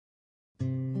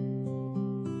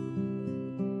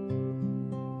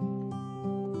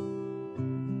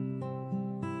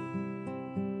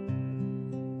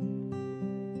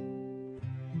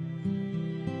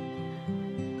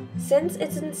Since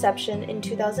its inception in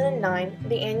 2009,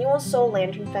 the annual Seoul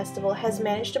Lantern Festival has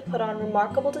managed to put on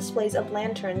remarkable displays of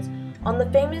lanterns on the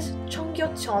famous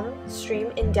Cheonggyecheon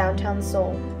stream in downtown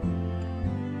Seoul.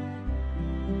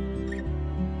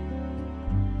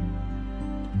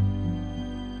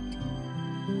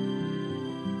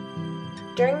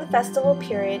 During the festival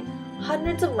period,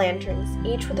 hundreds of lanterns,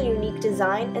 each with a unique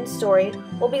design and story,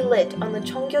 will be lit on the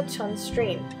Cheonggyecheon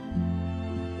stream.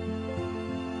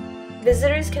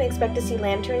 Visitors can expect to see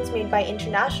lanterns made by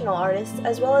international artists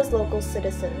as well as local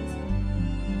citizens.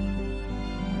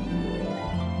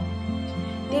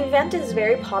 The event is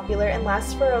very popular and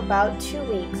lasts for about 2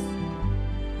 weeks.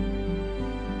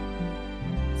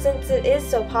 Since it is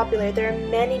so popular, there are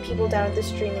many people down at the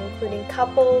stream, including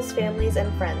couples, families,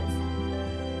 and friends.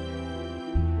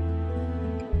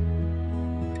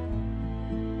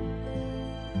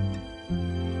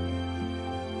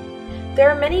 There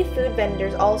are many food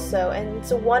vendors also, and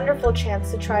it's a wonderful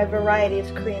chance to try a variety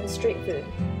of Korean street food.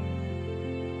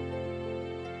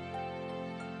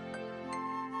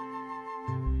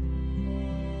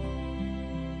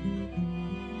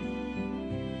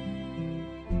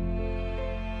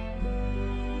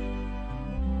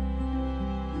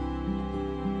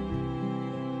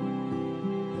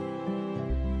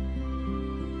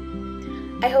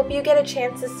 I hope you get a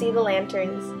chance to see the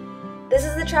lanterns. This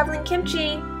is the Traveling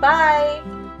Kimchi.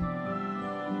 Bye!